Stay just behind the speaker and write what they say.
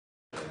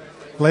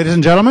Ladies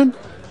and gentlemen,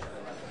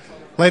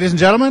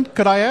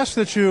 could I ask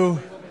that you,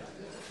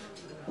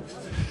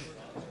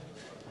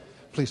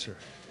 please, sir.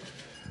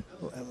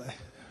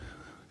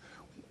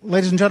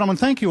 Ladies and gentlemen,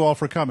 thank you all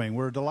for coming.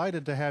 We're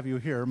delighted to have you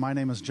here. My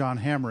name is John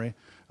Hamry.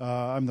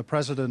 I'm the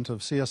president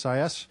of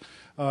CSIS,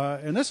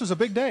 and this is a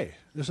big day.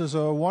 This is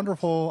a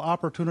wonderful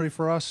opportunity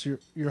for us.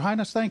 Your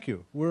Highness, thank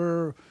you.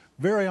 We're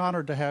very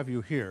honored to have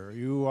you here.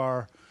 You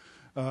are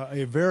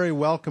a very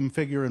welcome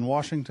figure in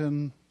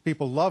Washington.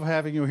 People love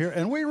having you here,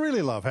 and we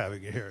really love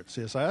having you here at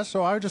CSIS,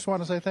 so I just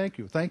want to say thank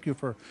you. Thank you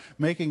for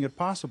making it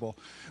possible.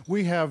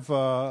 We have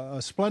a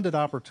splendid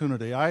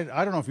opportunity. I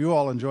don't know if you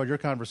all enjoyed your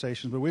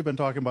conversations, but we've been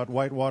talking about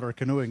whitewater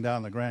canoeing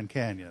down the Grand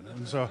Canyon.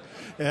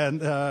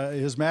 And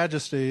His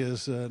Majesty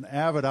is an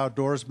avid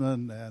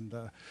outdoorsman,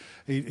 and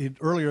he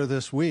earlier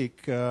this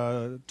week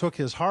took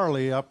his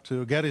Harley up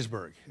to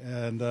Gettysburg.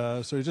 And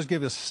so he just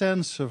gave a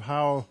sense of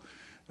how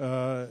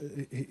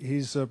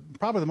he's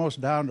probably the most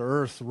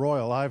down-to-earth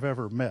royal I've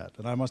ever met,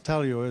 and I must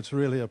tell you it's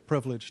really a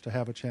privilege to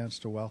have a chance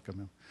to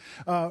welcome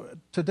him.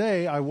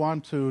 Today I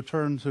want to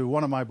turn to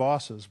one of my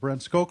bosses,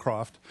 Brent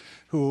Scowcroft,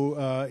 who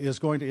is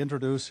going to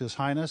introduce His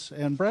Highness.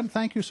 And Brent,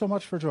 thank you so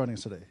much for joining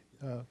us today.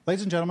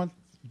 Ladies and gentlemen,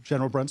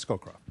 General Brent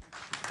Scowcroft.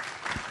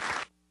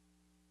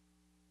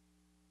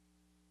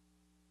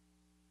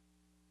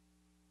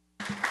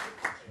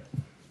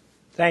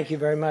 Thank you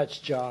very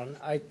much, John.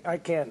 I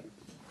can't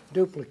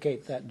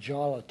duplicate that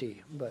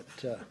jollity, but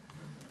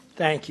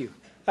thank you.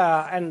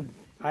 And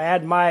I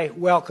add my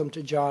welcome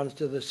to John's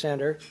to the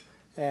center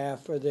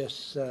for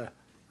this,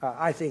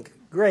 I think,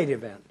 great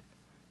event.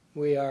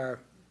 We are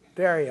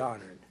very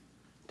honored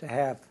to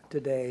have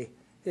today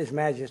His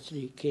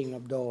Majesty King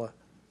Abdullah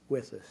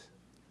with us.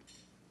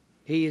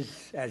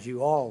 He's, as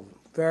you all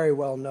very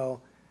well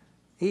know,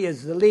 he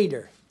is the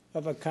leader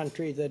of a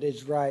country that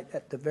is right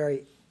at the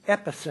very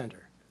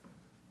epicenter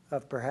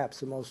of perhaps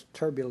the most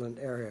turbulent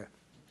area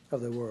of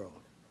the world.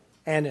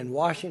 And in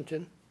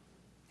Washington,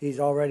 he's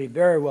already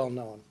very well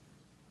known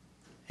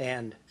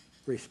and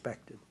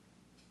respected.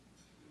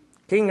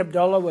 King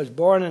Abdullah was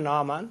born in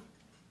Amman,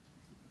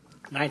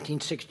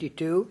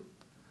 1962.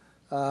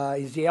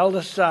 He's the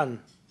eldest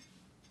son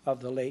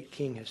of the late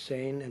King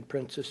Hussein and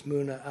Princess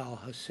Muna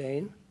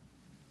al-Hussein.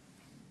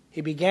 He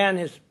began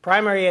his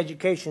primary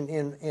education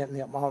in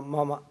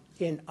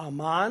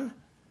Amman,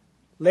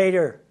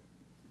 later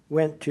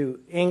went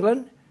to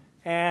England,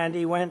 and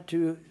he went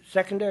to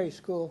secondary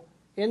school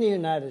in the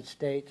United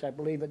States, I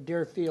believe at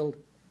Deerfield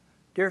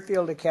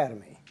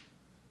Academy.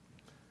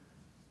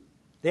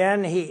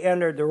 Then he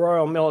entered the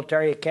Royal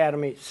Military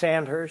Academy,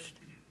 Sandhurst,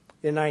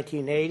 in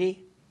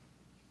 1980,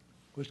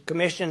 was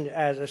commissioned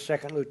as a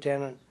second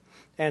lieutenant,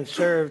 and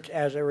served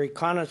as a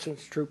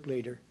reconnaissance troop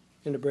leader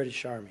in the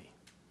British Army.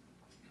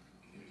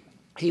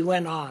 He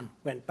went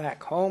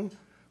back home,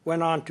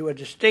 went on to a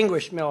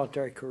distinguished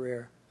military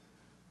career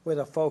with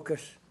a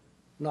focus,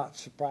 not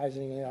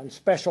surprisingly, on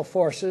special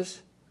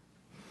forces.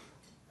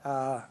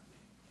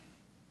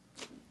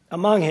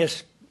 Among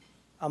his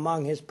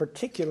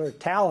particular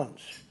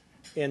talents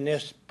in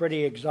this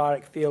pretty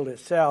exotic field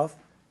itself,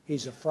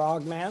 he's a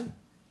frogman,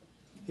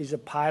 he's a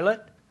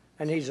pilot,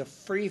 and he's a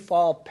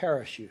free-fall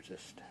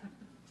parachutist.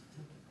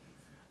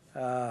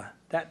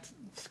 That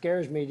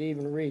scares me to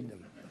even read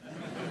them.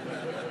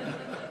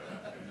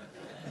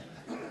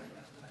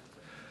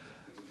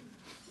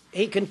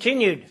 He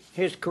continued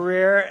his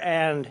career,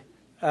 and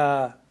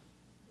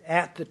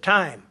at the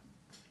time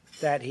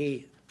that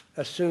he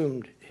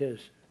assumed his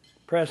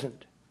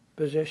present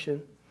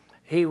position,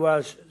 he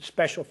was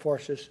Special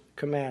Forces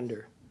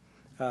commander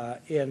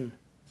in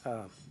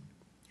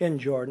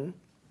Jordan.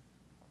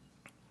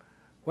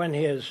 When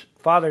his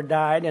father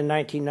died in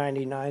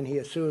 1999, he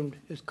assumed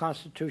his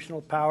constitutional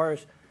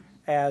powers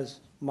as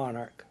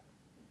monarch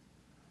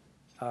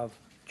of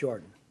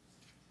Jordan.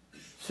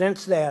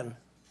 Since then,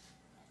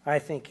 I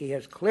think he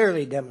has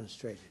clearly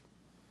demonstrated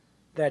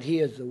that he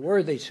is the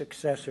worthy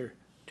successor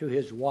to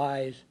his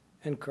wise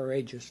and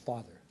courageous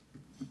father.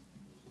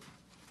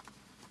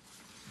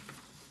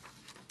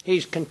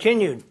 He's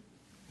continued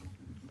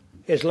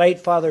his late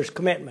father's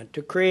commitment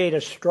to create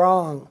a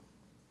strong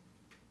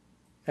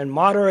and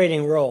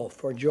moderating role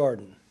for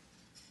Jordan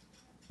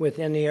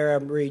within the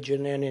Arab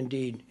region and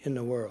indeed in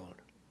the world.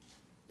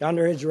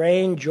 Under his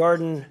reign,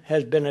 Jordan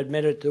has been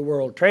admitted to the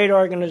World Trade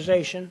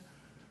Organization,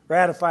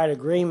 ratified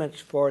agreements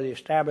for the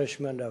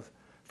establishment of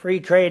free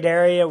trade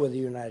area with the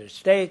United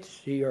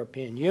States, the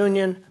European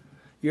Union,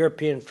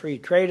 European Free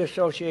Trade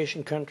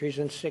Association countries,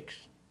 and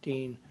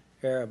 16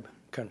 Arab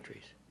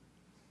countries.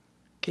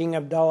 King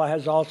Abdullah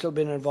has also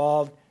been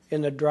involved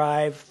in the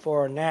drive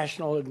for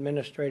national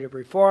administrative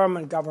reform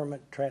and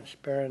government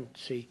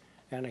transparency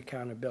and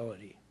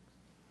accountability.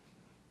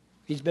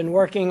 He's been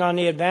working on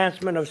the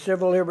advancement of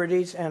civil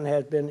liberties and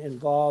has been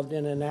involved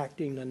in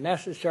enacting the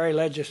necessary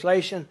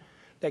legislation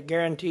that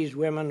guarantees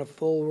women a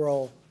full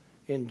role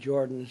in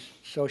Jordan's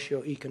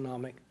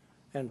socio-economic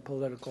and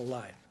political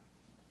life.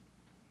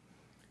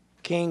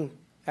 King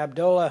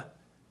Abdullah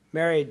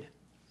married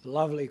the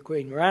lovely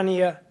Queen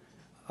Rania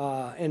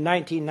In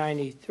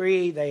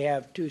 1993, they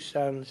have 2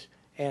 sons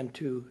and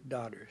 2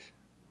 daughters.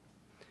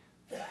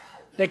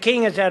 The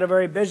King has had a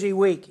very busy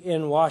week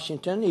in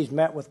Washington. He's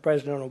met with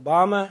President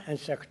Obama and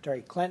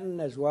Secretary Clinton,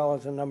 as well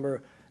as a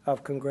number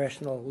of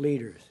congressional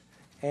leaders.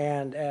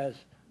 And as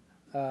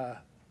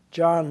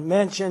John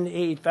mentioned,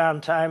 he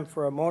found time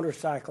for a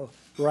motorcycle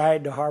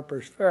ride to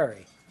Harper's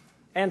Ferry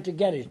and to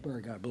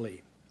Gettysburg, I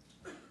believe.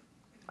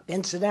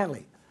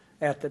 Incidentally,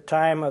 at the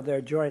time of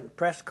their joint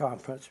press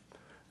conference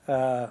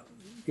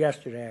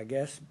yesterday, I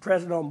guess,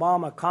 President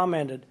Obama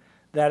commented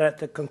that at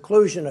the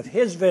conclusion of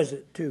his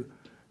visit to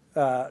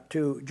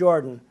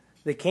Jordan,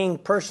 the King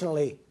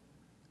personally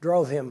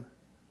drove him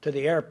to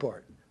the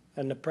airport,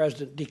 and the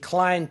President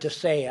declined to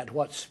say at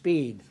what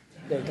speed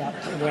they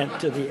went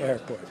to the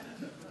airport.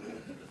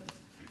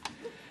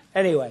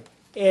 Anyway,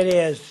 it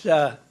is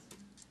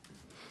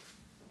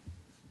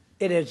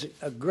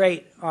a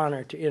great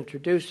honor to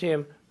introduce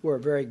him. We're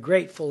very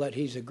grateful that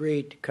he's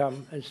agreed to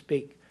come and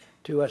speak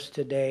to us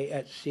today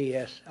at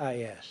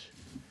CSIS.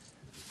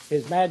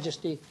 His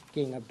Majesty,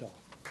 King Abdullah.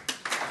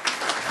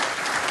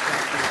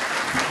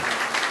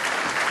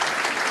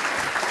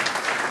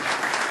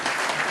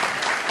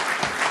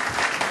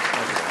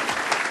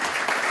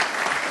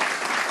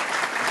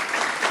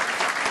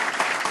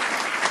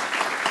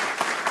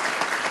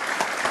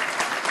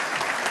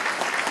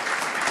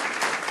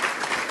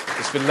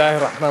 Bismillahir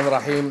Rahmanir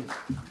Rahim.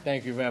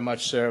 Thank you very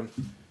much, sir.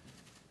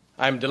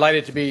 I'm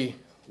delighted to be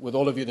with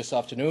all of you this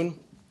afternoon.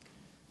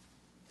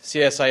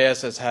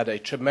 CSIS has had a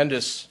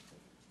tremendous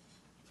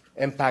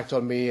impact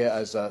on me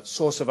as a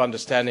source of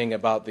understanding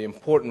about the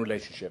important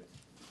relationship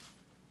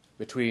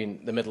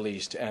between the Middle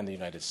East and the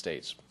United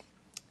States.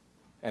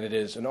 And it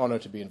is an honor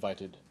to be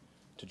invited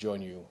to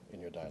join you in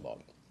your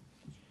dialogue.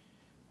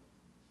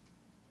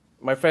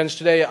 My friends,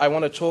 today I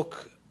want to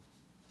talk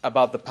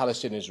about the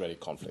Palestinian-Israeli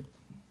conflict,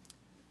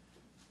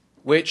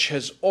 which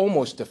has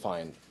almost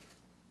defined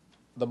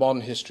the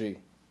modern history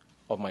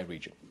of my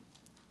region.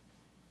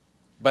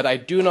 But I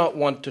do not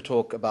want to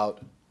talk about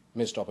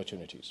missed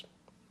opportunities.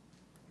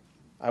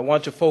 I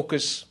want to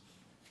focus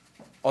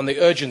on the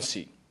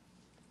urgency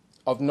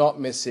of not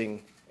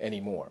missing any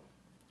more,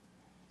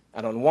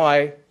 and on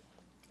why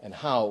and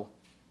how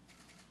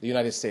the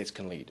United States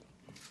can lead.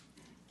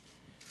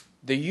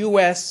 The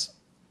U.S.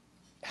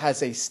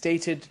 has a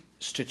stated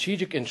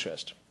strategic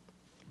interest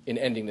in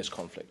ending this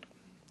conflict.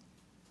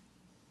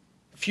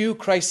 Few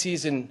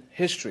crises in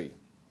history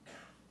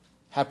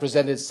have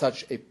presented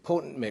such a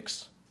potent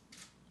mix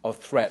of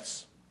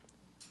threats,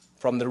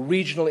 from the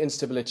regional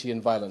instability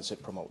and violence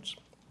it promotes,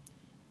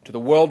 to the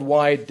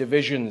worldwide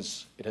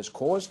divisions it has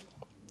caused,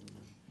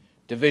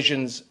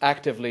 divisions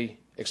actively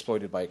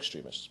exploited by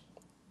extremists.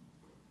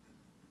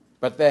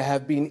 But there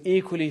have been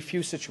equally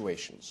few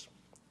situations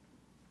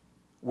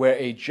where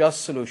a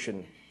just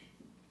solution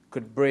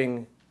could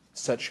bring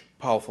such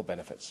powerful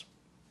benefits,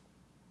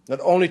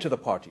 not only to the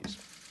parties,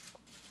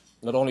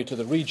 not only to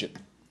the region,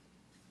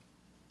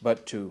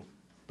 but to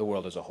the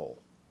world as a whole.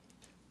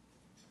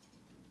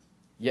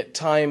 Yet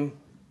time,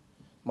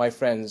 my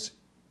friends,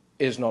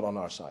 is not on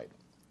our side.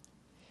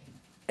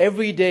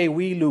 Every day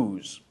we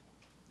lose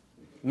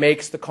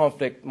makes the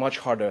conflict much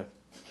harder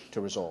to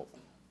resolve.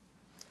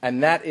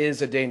 And that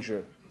is a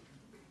danger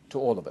to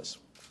all of us.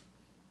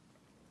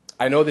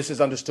 I know this is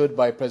understood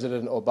by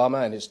President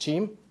Obama and his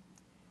team.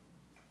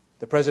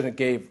 The President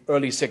gave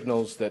early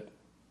signals that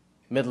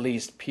Middle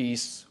East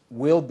peace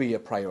will be a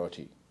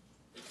priority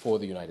for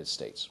the United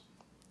States.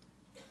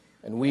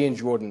 And we in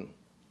Jordan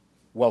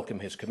welcome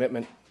his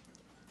commitment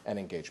and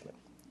engagement.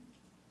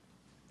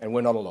 And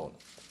we're not alone.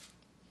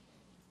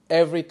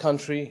 Every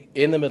country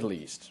in the Middle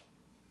East,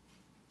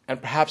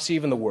 and perhaps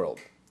even the world,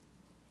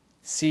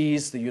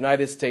 sees the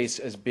United States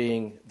as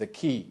being the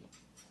key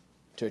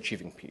to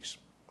achieving peace.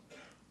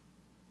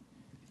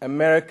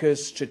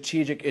 America's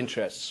strategic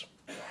interests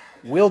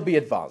will be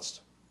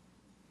advanced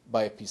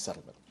by a peace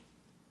settlement.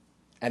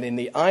 And in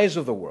the eyes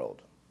of the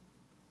world,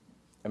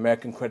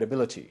 American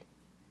credibility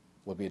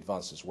will be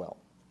advanced as well.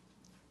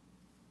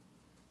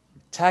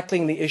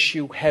 Tackling the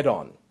issue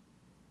head-on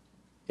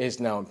is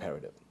now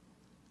imperative.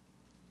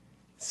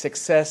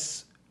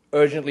 Success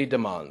urgently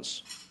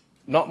demands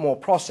not more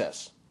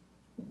process,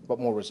 but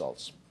more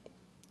results.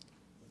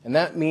 And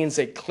that means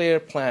a clear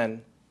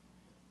plan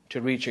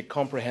to reach a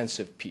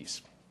comprehensive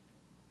peace,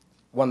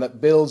 one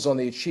that builds on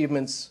the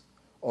achievements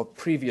of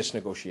previous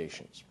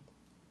negotiations.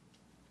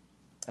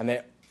 And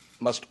there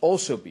must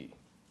also be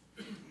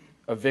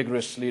a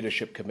vigorous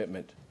leadership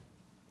commitment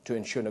to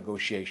ensure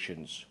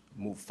negotiations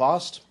move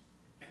fast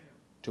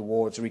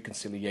towards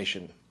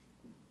reconciliation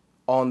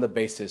on the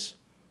basis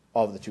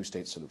of the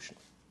two-state solution.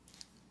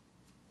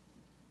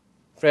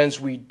 Friends,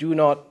 we do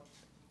not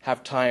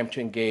have time to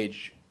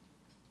engage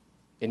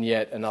in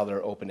yet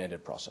another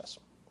open-ended process.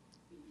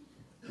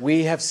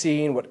 We have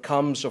seen what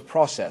comes of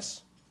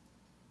process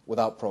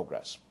without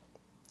progress.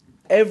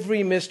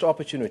 Every missed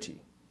opportunity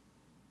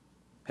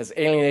has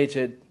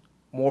alienated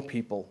more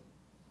people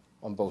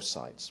on both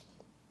sides.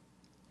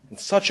 And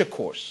such a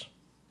course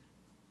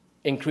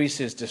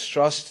increases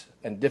distrust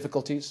and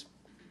difficulties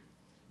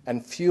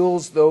and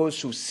fuels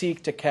those who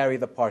seek to carry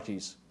the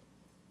parties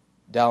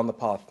down the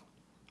path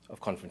of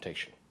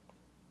confrontation.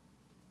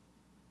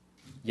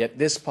 Yet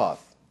this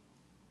path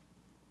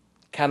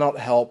cannot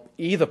help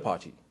either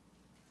party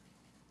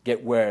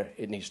get where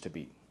it needs to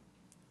be.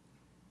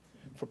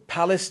 For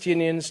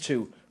Palestinians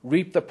to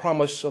reap the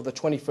promise of the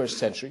 21st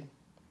century,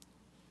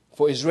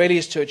 for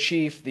Israelis to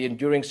achieve the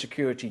enduring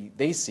security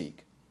they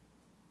seek,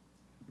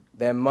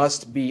 there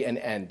must be an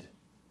end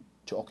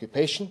to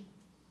occupation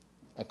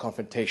and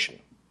confrontation,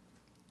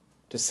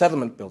 to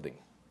settlement building,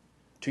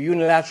 to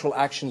unilateral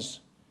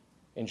actions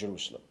in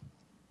Jerusalem.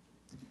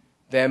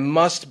 There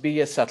must be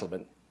a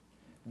settlement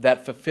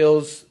that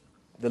fulfills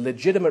the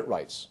legitimate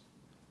rights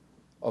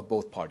of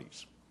both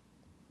parties.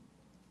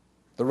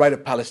 The right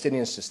of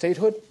Palestinians to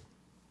statehood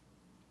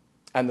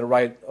and the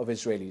right of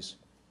Israelis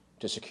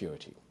to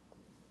security.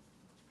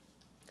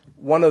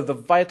 One of the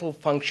vital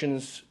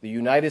functions the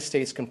United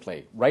States can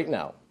play right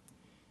now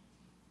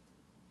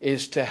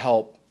is to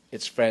help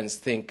its friends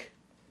think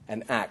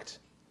and act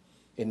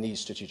in these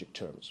strategic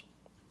terms.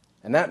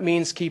 And that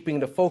means keeping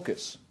the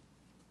focus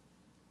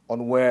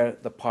on where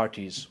the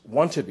parties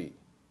want to be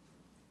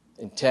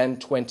in 10,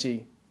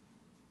 20,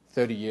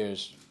 30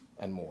 years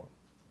and more.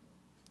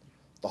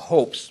 The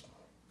hopes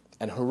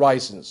and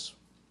horizons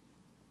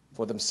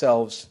for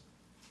themselves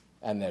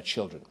and their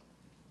children.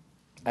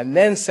 And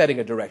then setting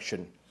a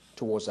direction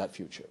towards that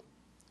future.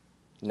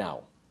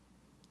 Now.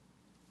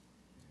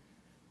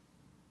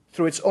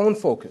 Through its own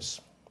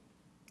focus,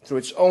 through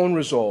its own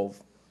resolve,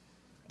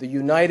 the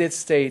United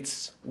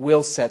States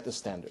will set the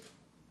standard.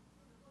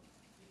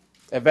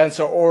 Events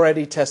are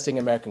already testing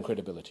American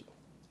credibility.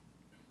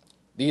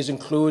 These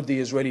include the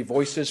Israeli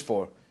voices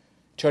for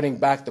turning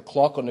back the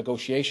clock on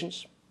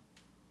negotiations,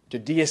 to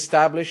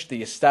de-establish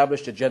the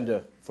established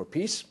agenda for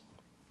peace,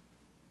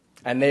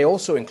 and they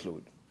also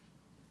include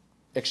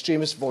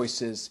extremist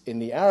voices in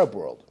the Arab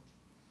world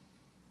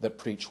that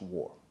preach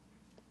war.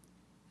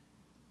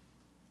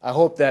 I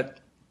hope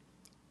that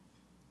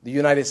the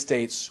United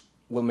States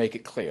will make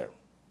it clear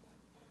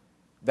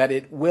that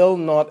it will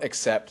not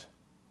accept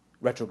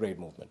retrograde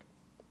movement.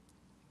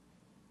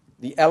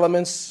 The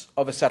elements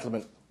of a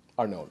settlement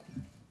are known.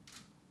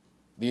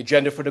 The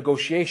agenda for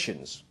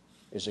negotiations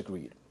is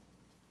agreed.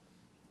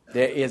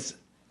 There is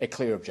a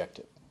clear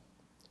objective.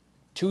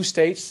 2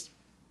 states,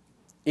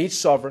 each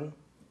sovereign,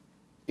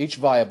 each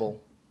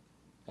viable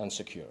and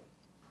secure.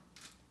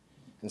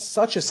 And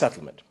such a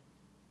settlement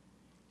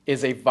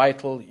is a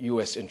vital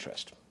U.S.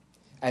 interest.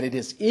 And it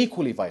is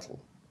equally vital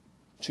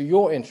to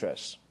your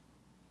interests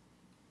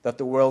that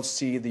the world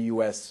see the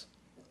U.S.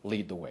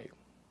 lead the way.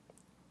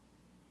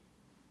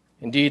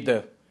 Indeed,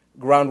 the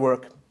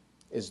groundwork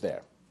is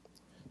there.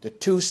 The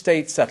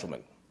 2-state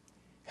settlement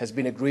has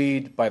been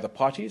agreed by the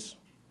parties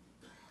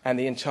and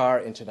the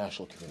entire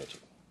international community.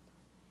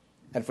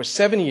 And for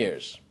 7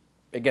 years,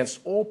 against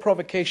all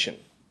provocation,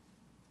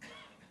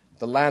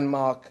 the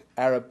landmark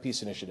Arab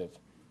Peace Initiative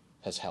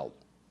has held.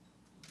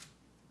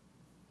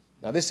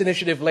 Now, this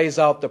initiative lays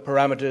out the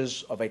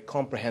parameters of a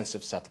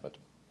comprehensive settlement,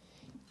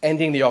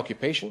 ending the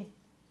occupation,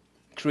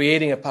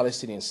 creating a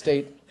Palestinian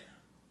state,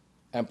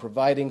 and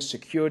providing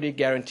security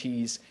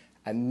guarantees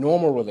and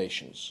normal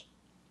relations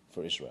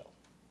for Israel.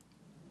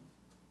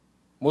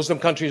 Muslim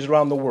countries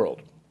around the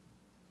world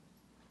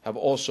have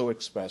also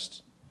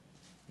expressed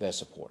their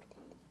support.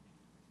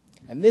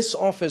 And this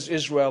offers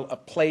Israel a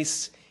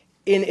place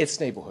in its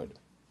neighborhood,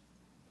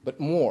 but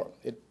more,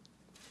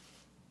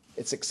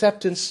 its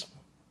acceptance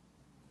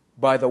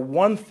by the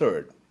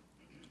 1/3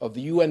 of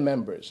the UN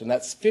members, and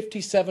that's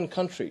 57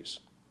 countries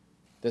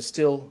that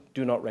still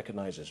do not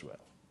recognize Israel.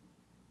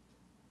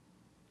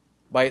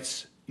 By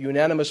its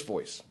unanimous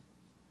voice,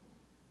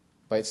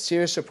 by its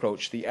serious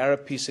approach, the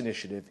Arab Peace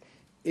Initiative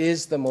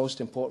is the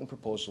most important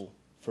proposal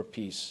for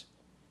peace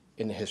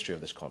in the history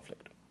of this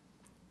conflict.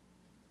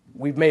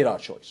 We've made our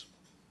choice.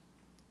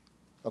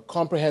 A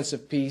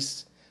comprehensive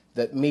peace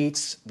that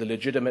meets the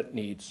legitimate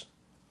needs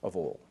of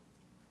all.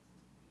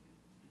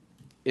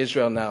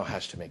 Israel now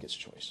has to make its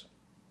choice.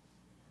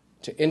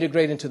 To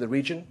integrate into the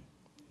region,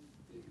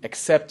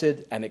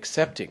 accepted and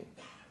accepting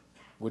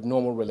with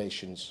normal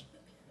relations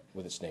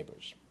with its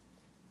neighbors.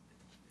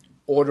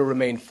 Or to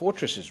remain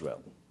fortress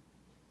Israel,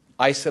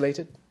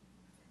 isolated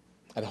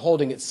and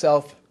holding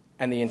itself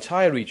and the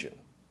entire region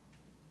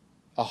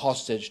a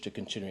hostage to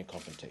continuing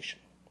confrontation.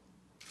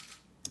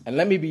 And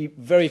let me be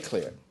very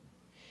clear.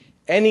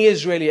 Any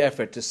Israeli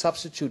effort to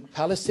substitute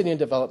Palestinian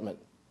development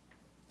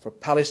for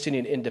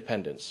Palestinian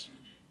independence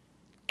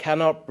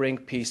cannot bring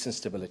peace and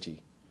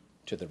stability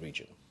to the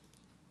region.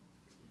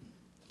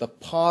 The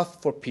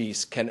path for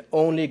peace can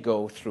only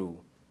go through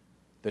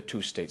the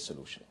 2-state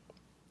solution.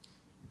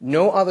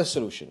 No other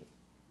solution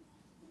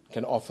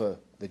can offer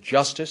the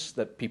justice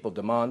that people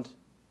demand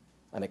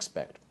and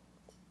expect.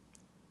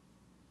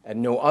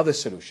 And no other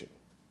solution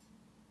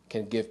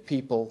can give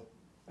people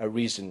a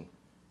reason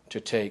to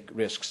take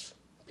risks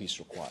peace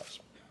requires.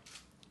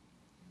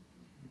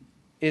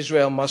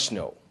 Israel must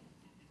know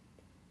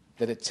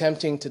that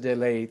attempting to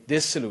delay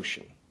this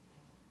solution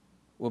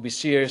will be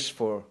serious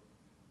for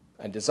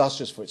and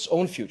disastrous for its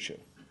own future,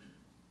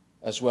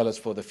 as well as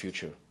for the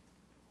future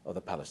of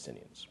the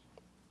Palestinians.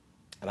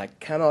 And I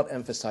cannot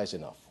emphasize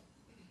enough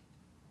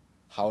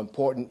how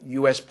important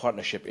U.S.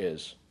 partnership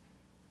is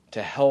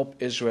to help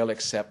Israel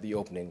accept the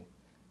opening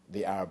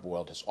the Arab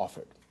world has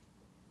offered.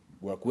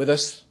 Work with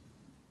us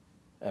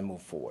and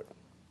move forward.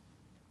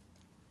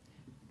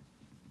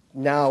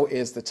 Now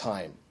is the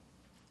time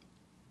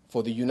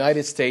for the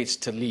United States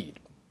to lead,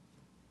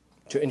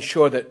 to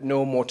ensure that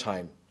no more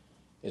time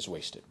is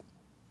wasted.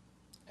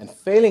 And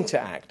failing to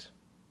act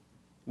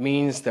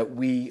means that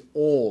we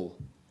all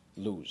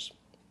lose.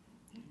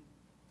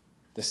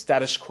 The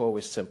status quo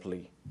is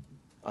simply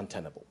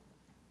untenable.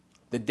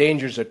 The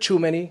dangers are too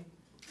many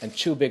and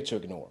too big to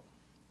ignore.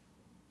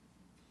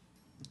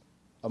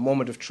 A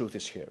moment of truth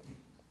is here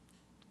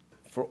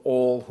for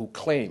all who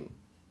claim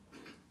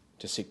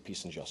to seek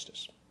peace and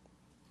justice.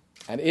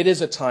 And it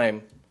is a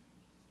time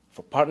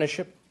for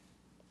partnership,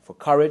 for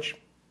courage,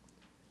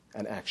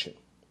 and action.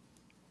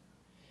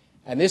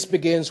 And this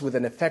begins with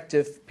an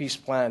effective peace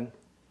plan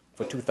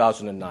for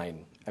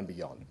 2009 and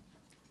beyond.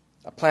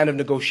 A plan of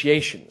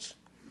negotiations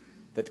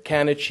that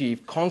can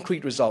achieve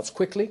concrete results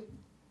quickly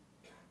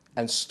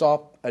and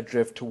stop a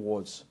drift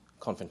towards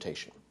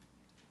confrontation.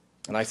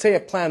 And I say a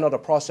plan, not a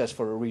process,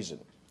 for a reason.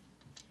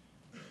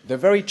 The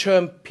very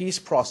term peace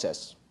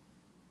process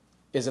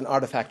is an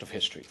artifact of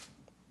history.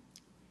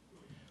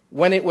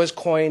 When it was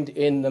coined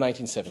in the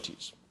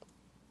 1970s,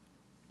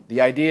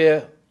 the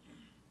idea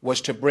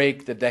was to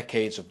break the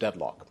decades of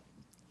deadlock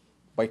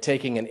by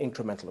taking an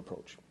incremental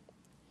approach.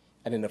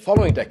 And in the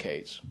following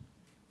decades,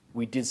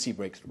 we did see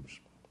breakthroughs.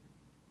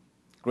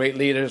 Great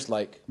leaders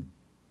like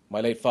my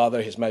late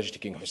father, His Majesty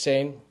King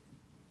Hussein,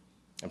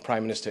 and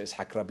Prime Minister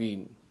Ishaq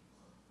Rabin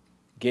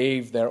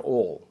gave their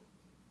all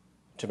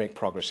to make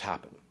progress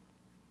happen.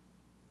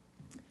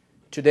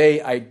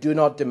 Today, I do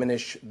not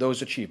diminish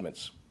those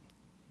achievements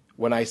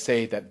when I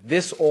say that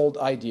this old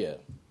idea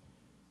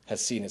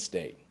has seen its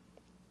day.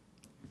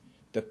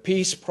 The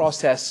peace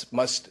process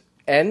must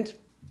end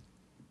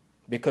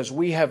because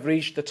we have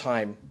reached the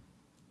time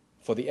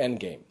for the end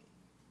game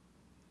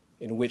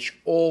in which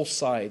all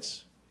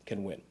sides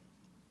can win.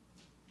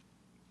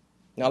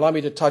 Now, allow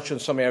me to touch on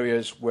some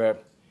areas where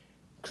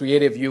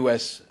creative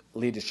U.S.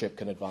 leadership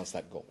can advance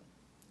that goal.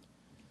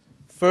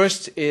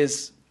 First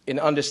is in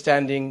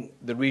understanding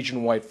the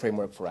region-wide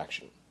framework for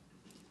action.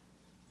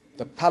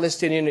 The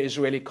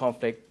Palestinian-Israeli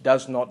conflict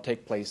does not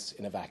take place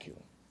in a vacuum.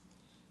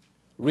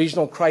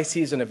 Regional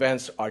crises and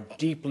events are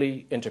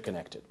deeply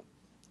interconnected.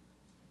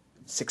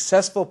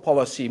 Successful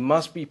policy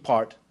must be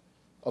part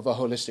of a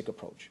holistic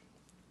approach.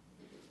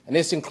 And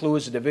this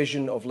includes the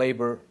division of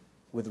labor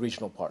with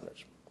regional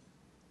partners.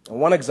 And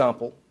one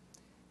example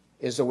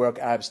is the work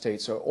Arab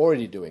states are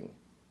already doing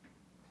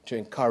to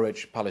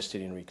encourage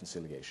Palestinian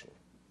reconciliation.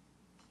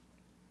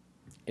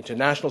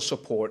 International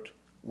support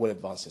will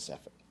advance this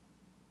effort.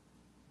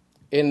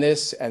 In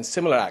this and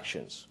similar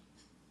actions,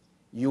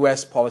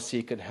 U.S.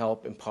 policy can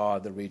help empower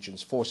the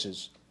region's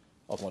forces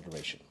of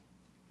moderation.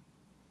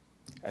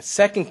 A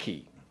second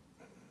key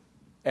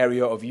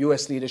area of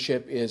U.S.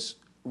 leadership is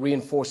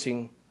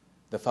reinforcing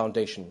the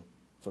foundation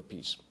for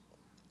peace.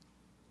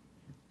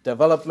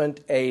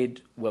 Development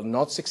aid will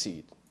not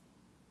succeed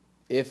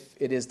if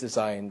it is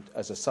designed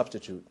as a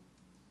substitute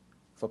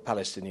for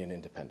Palestinian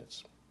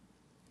independence.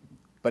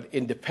 But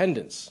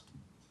independence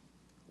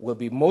will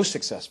be most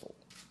successful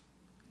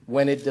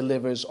when it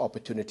delivers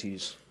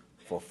opportunities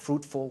for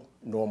fruitful,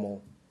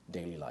 normal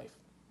daily life.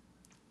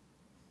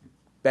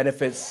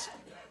 Benefits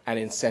and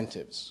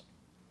incentives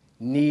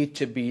need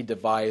to be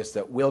devised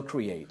that will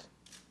create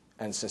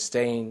and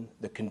sustain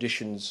the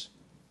conditions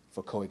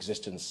for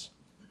coexistence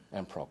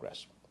and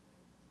progress.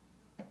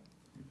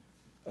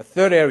 A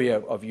third area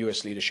of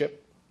U.S.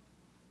 leadership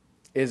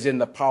is in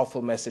the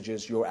powerful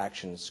messages your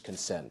actions can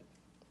send,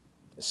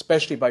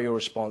 especially by your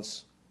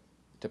response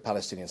to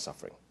Palestinian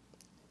suffering.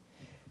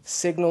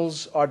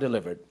 Signals are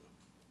delivered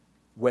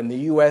when the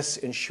U.S.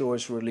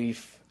 ensures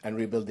relief and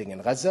rebuilding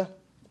in Gaza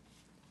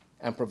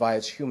and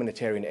provides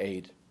humanitarian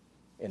aid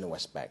in the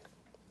West Bank.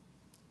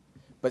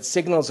 But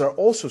signals are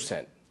also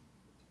sent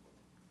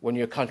when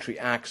your country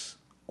acts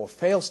or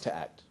fails to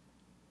act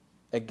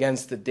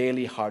against the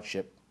daily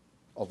hardship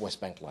of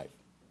West Bank life,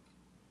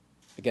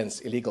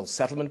 against illegal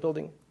settlement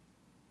building,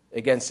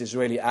 against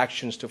Israeli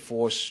actions to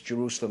force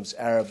Jerusalem's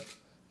Arab,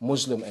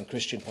 Muslim, and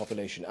Christian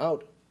population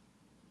out,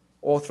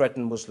 or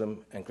threaten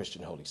Muslim and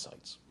Christian holy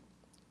sites.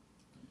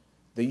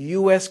 The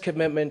U.S.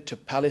 commitment to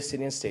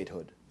Palestinian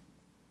statehood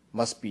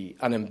must be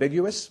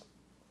unambiguous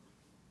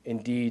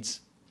in deeds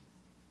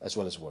as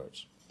well as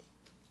words.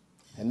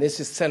 And this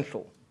is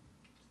central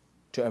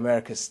to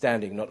America's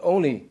standing not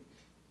only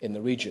in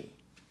the region,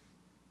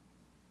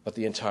 but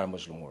the entire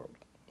Muslim world.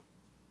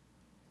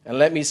 And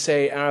let me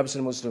say, Arabs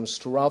and Muslims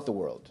throughout the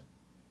world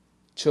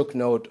took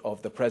note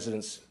of the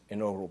President's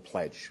inaugural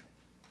pledge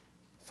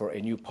for a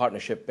new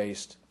partnership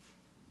based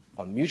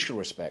on mutual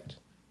respect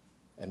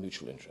and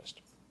mutual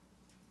interest.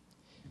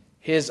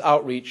 His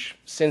outreach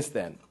since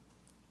then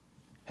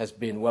has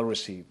been well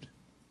received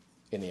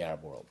in the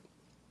Arab world.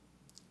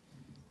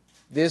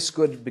 This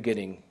good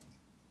beginning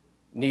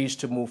needs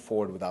to move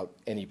forward without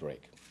any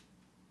break.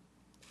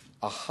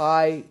 A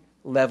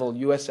high-level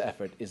U.S.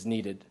 effort is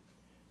needed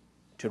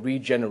to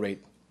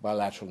regenerate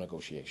bilateral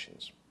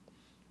negotiations.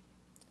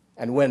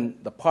 And when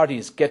the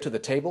parties get to the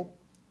table,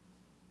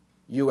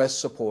 U.S.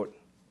 support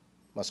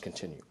must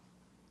continue.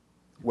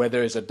 Where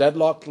there is a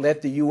deadlock,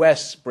 let the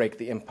U.S. break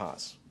the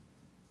impasse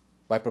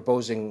by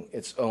proposing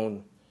its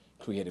own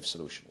creative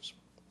solutions.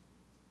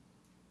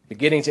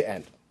 Beginning to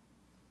end,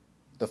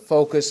 the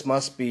focus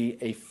must be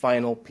a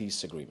final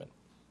peace agreement,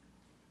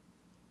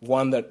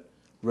 one that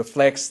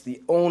reflects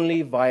the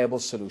only viable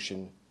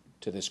solution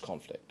to this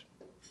conflict,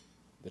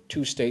 the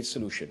two-state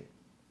solution,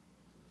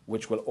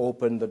 which will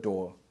open the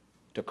door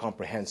to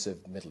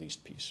comprehensive Middle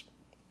East peace.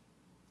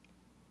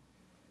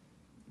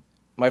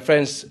 My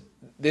friends,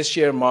 this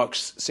year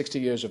marks 60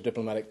 years of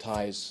diplomatic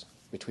ties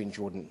between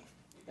Jordan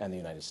and the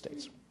United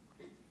States.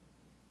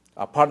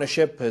 Our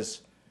partnership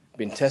has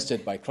been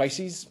tested by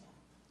crises.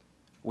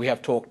 We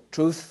have talked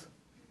truth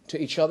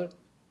to each other,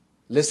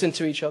 listened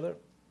to each other,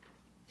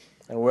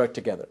 and worked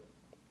together.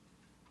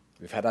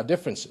 We've had our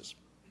differences,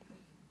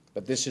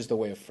 but this is the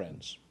way of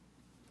friends.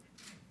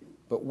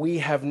 But we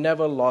have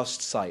never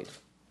lost sight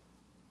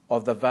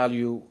of the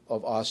value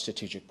of our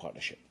strategic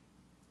partnership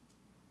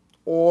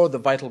or the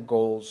vital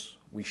goals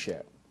we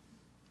share: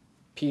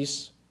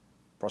 peace,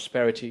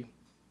 prosperity,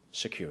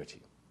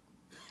 security.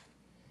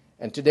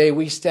 And today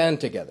we stand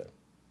together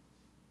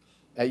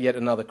at yet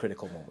another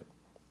critical moment.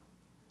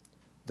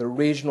 The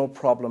regional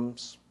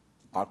problems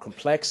are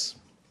complex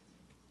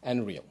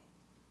and real.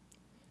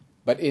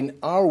 But in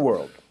our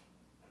world,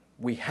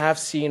 we have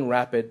seen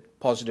rapid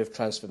positive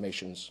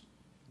transformations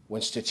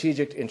when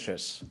strategic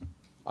interests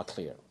are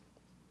clear.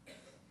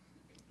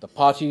 The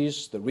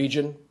parties, the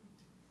region,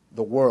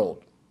 the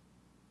world,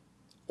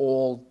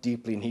 all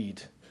deeply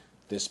need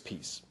this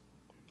peace.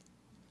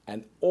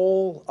 And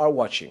all are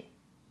watching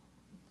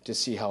to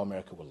see how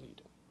America will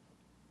lead.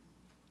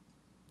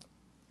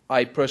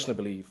 I personally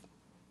believe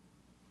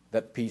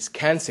that peace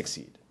can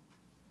succeed,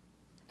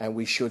 and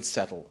we should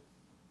settle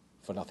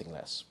for nothing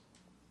less.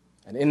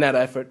 And in that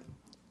effort,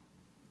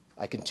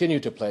 I continue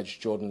to pledge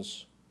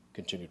Jordan's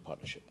continued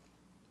partnership.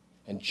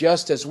 And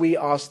just as we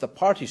ask the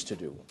parties to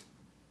do,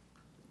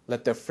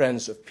 let their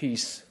friends of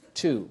peace,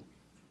 too,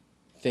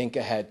 think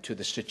ahead to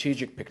the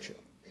strategic picture.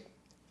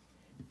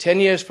 10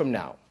 years from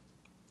now,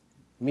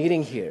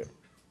 meeting here,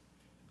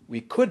 we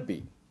could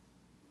be,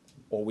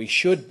 or we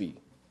should be,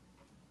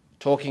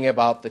 talking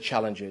about the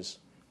challenges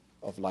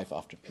of life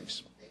after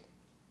peace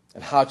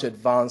and how to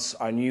advance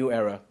our new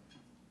era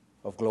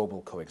of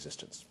global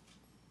coexistence.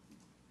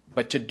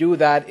 But to do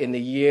that in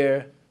the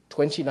year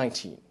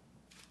 2019,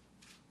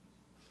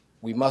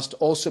 we must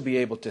also be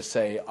able to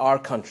say our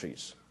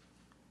countries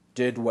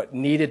did what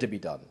needed to be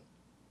done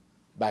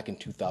back in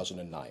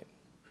 2009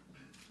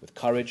 with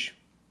courage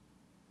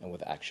and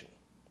with action.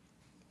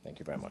 Thank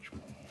you very much.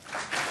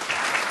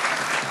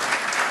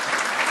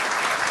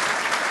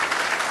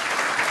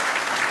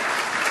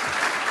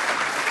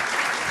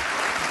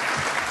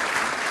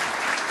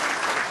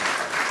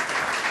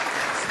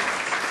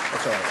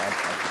 That's all right. I'll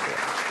keep going.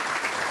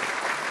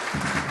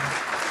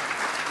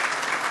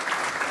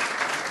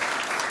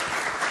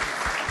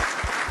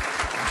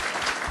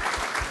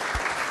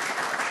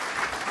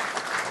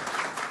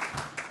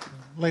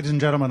 Ladies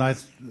and gentlemen, I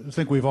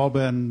think we've all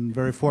been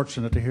very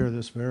fortunate to hear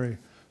this very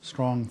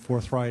strong,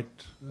 forthright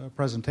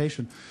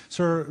presentation.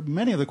 Sir,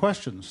 many of the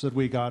questions that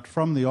we got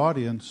from the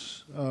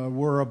audience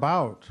were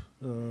about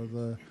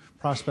the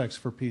prospects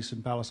for peace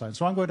in Palestine.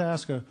 So I'm going to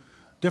ask a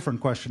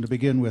different question to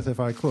begin with, if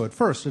I could.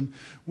 First, and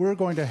we're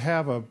going to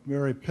have a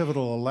very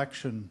pivotal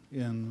election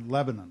in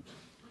Lebanon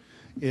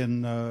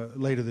in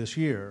later this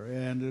year.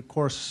 And of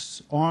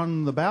course,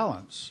 on the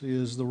balance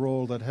is the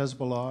role that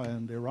Hezbollah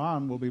and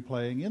Iran will be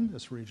playing in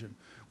this region.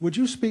 Would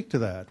you speak to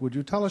that? Would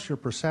you tell us your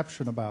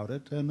perception about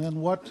it, and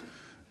then what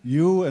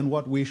you and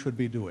what we should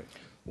be doing?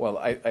 Well,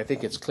 I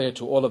think it's clear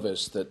to all of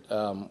us that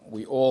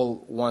we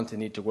all want and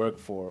need to work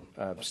for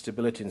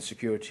stability and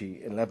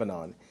security in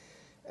Lebanon.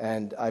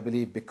 And I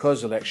believe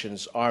because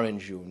elections are in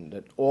June,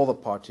 that all the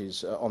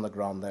parties on the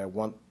ground there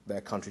want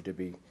their country to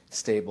be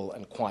stable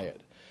and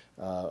quiet.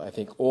 I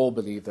think all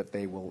believe that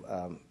they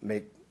will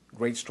make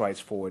great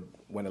strides forward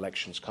when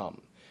elections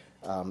come.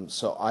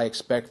 So I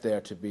expect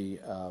there to be,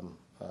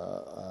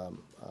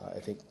 I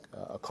think,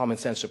 a common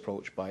sense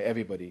approach by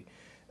everybody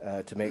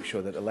to make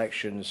sure that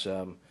elections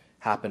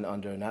happen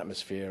under an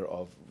atmosphere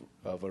of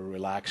a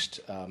relaxed,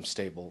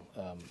 stable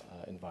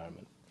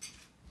environment.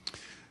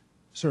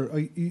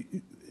 Sir,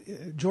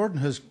 Jordan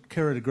has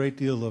carried a great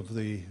deal of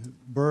the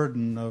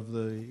burden of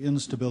the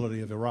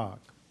instability of Iraq.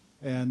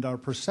 And our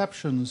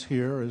perceptions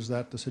here is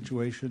that the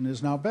situation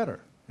is now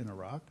better in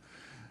Iraq.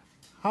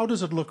 How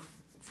does it look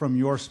from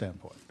your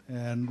standpoint?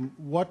 And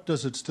what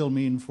does it still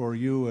mean for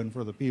you and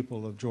for the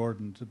people of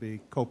Jordan to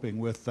be coping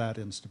with that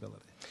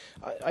instability?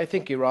 I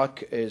think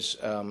Iraq is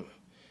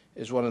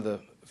one of the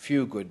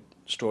few good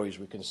stories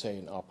we can say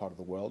in our part of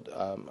the world.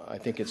 I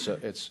think it's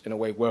in a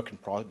way work in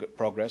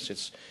progress.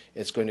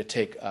 It's going to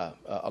take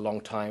a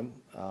long time.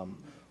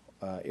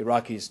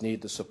 Iraqis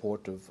need the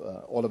support of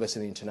all of us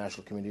in the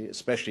international community,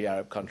 especially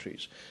Arab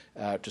countries,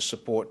 to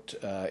support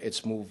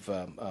its move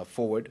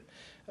forward.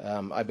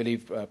 I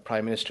believe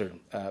Prime Minister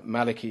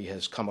Maliki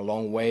has come a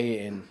long way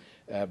in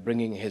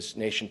bringing his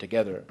nation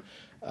together,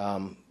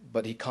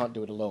 but he can't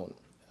do it alone.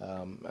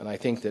 And I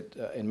think that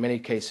in many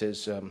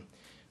cases,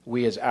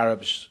 we as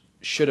Arabs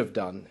should have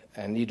done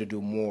and need to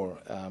do more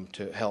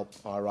to help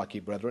our Iraqi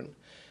brethren.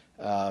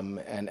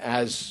 And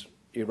as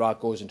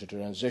Iraq goes into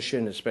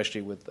transition,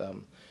 especially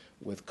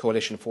with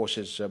coalition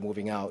forces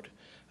moving out,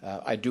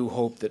 I do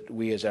hope that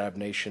we as Arab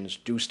nations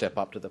do step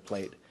up to the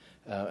plate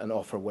and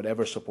offer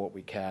whatever support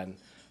we can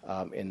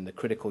in the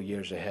critical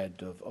years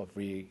ahead of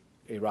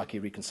Iraqi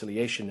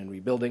reconciliation and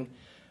rebuilding.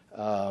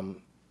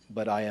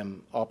 But I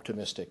am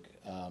optimistic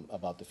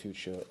about the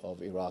future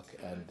of Iraq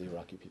and the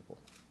Iraqi people.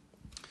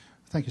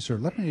 Thank you, sir.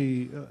 Let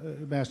me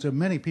ask, there are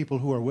many people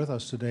who are with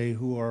us today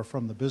who are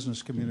from the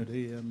business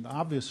community, and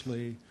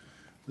obviously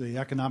the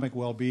economic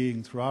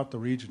well-being throughout the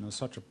region is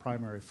such a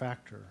primary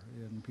factor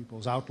in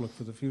people's outlook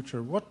for the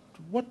future. What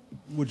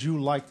would you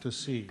like to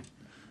see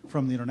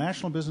from the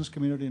international business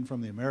community and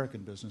from the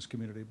American business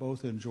community,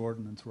 both in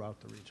Jordan and throughout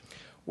the region?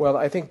 Well,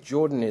 I think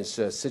Jordan is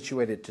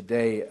situated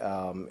today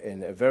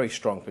in a very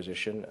strong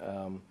position.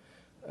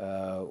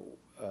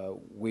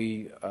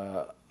 We,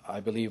 I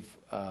believe,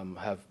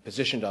 have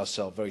positioned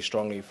ourselves very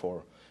strongly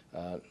for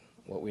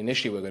what we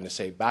initially were going to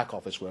say back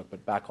office work,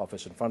 but back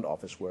office and front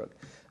office work.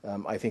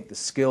 I think the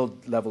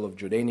skilled level of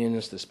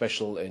Jordanians, the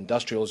special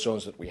industrial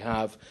zones that we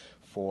have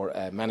for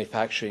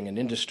manufacturing and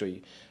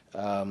industry,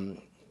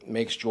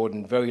 makes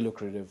Jordan very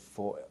lucrative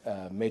for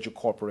major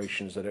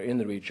corporations that are in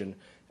the region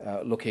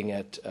looking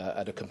at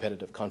a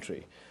competitive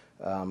country.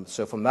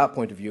 So from that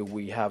point of view,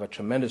 we have a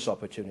tremendous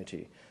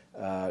opportunity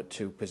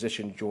to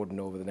position Jordan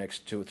over the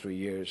next 2 or 3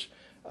 years,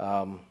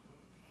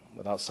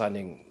 without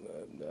sounding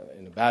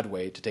in a bad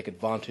way, to take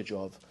advantage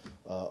of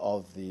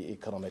the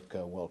economic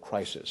world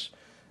crisis.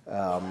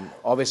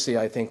 Obviously,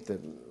 I think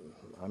that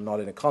I'm not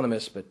an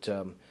economist,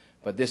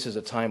 but this is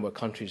a time where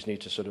countries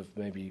need to sort of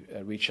maybe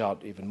reach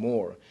out even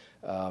more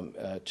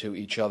to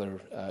each other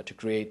to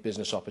create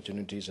business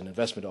opportunities and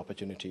investment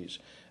opportunities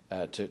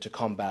to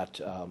combat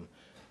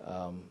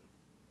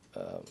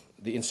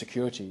the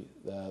insecurity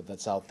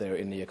that's out there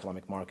in the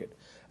economic market.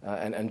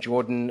 And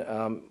Jordan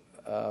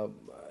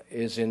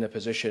is in a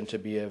position to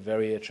be a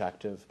very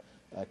attractive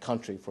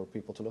country for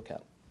people to look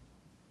at.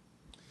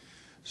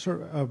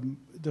 Sir,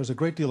 there's a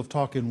great deal of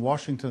talk in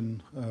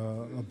Washington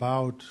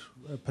about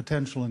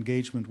potential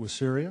engagement with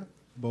Syria,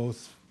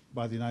 both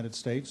by the United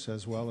States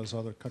as well as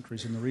other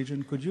countries in the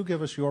region. Could you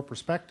give us your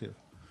perspective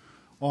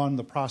on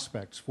the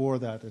prospects for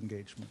that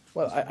engagement?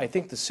 Well, I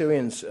think the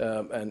Syrians,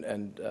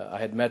 and I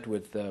had met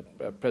with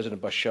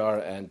President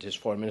Bashar and his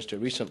foreign minister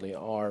recently,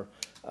 are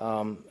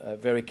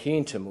very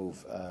keen to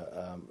move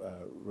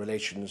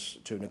relations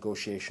to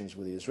negotiations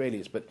with the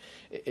Israelis. But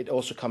it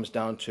also comes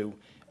down to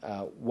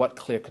what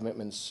clear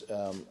commitments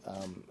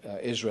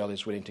Israel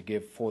is willing to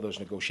give for those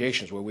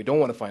negotiations. Where we don't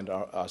want to find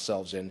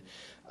ourselves in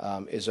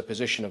is a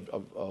position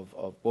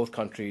of both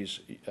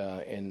countries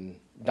in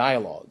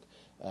dialogue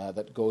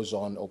that goes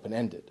on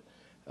open-ended.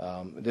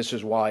 This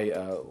is why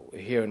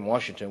here in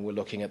Washington we're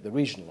looking at the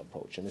regional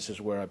approach, and this is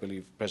where I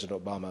believe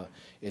President Obama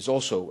is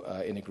also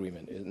in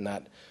agreement, in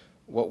that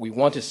what we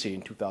want to see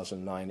in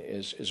 2009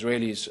 is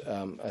Israelis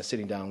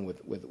sitting down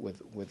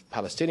with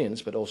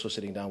Palestinians, but also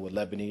sitting down with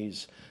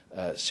Lebanese,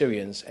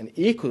 Syrians, and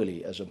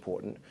equally as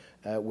important,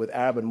 with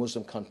Arab and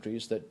Muslim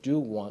countries that do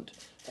want,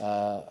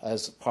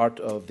 as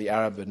part of the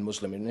Arab and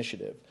Muslim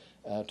initiative,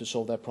 to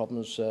solve their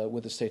problems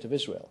with the State of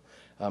Israel.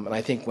 And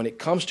I think when it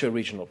comes to a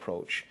regional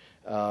approach,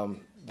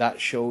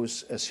 that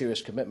shows a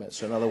serious commitment.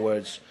 So in other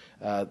words,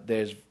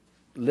 there's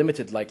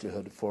limited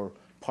likelihood for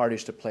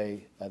parties to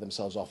play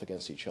themselves off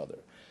against each other.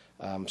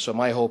 So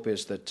my hope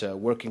is that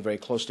working very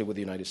closely with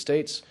the United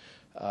States,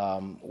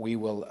 we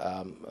will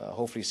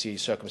hopefully see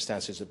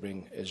circumstances that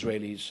bring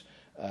Israelis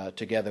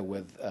together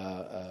with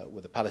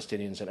the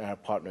Palestinians and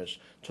Arab partners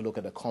to look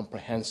at a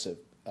comprehensive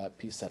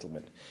peace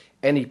settlement.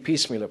 Any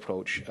piecemeal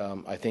approach,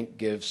 I think,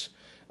 gives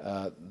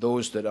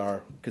those that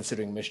are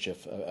considering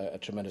mischief a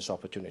tremendous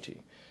opportunity.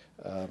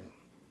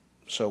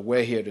 So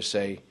we're here to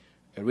say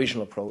a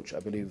regional approach. I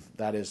believe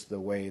that is the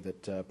way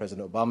that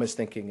President Obama is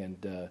thinking,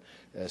 and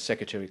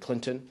Secretary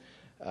Clinton.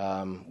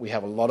 We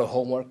have a lot of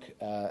homework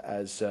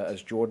as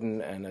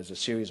Jordan and as a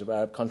series of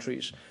Arab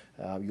countries.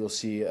 You'll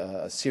see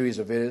a series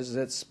of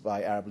visits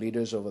by Arab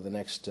leaders over the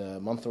next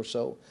month or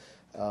so,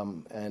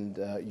 and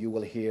you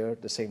will hear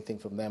the same thing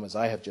from them as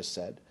I have just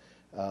said,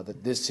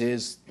 that this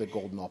is the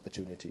golden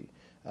opportunity.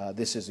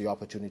 This is the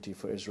opportunity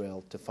for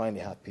Israel to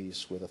finally have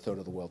peace with a third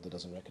of the world that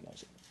doesn't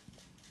recognize it.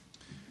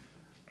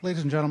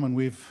 Ladies and gentlemen,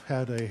 we've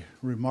had a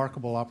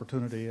remarkable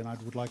opportunity, and I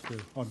would like to,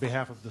 on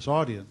behalf of this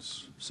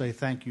audience, say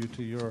thank you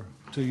to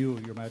you,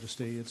 Your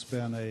Majesty. It's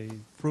been a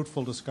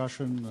fruitful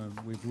discussion,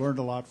 and we've learned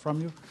a lot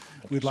from you.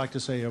 We'd like to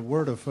say a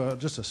word of,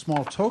 just a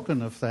small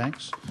token of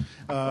thanks.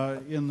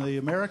 In the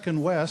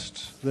American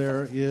West,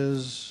 there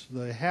is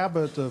the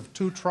habit of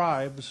two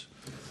tribes,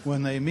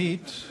 when they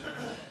meet,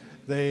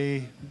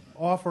 they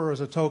offer as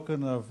a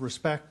token of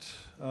respect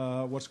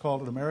what's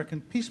called an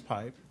American peace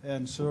pipe.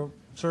 And so,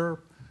 sir,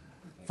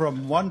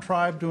 from one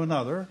tribe to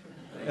another,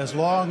 as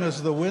long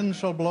as the wind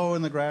shall blow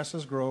and the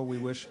grasses grow, we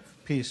wish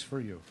peace for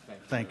you.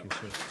 Thank you,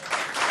 sir.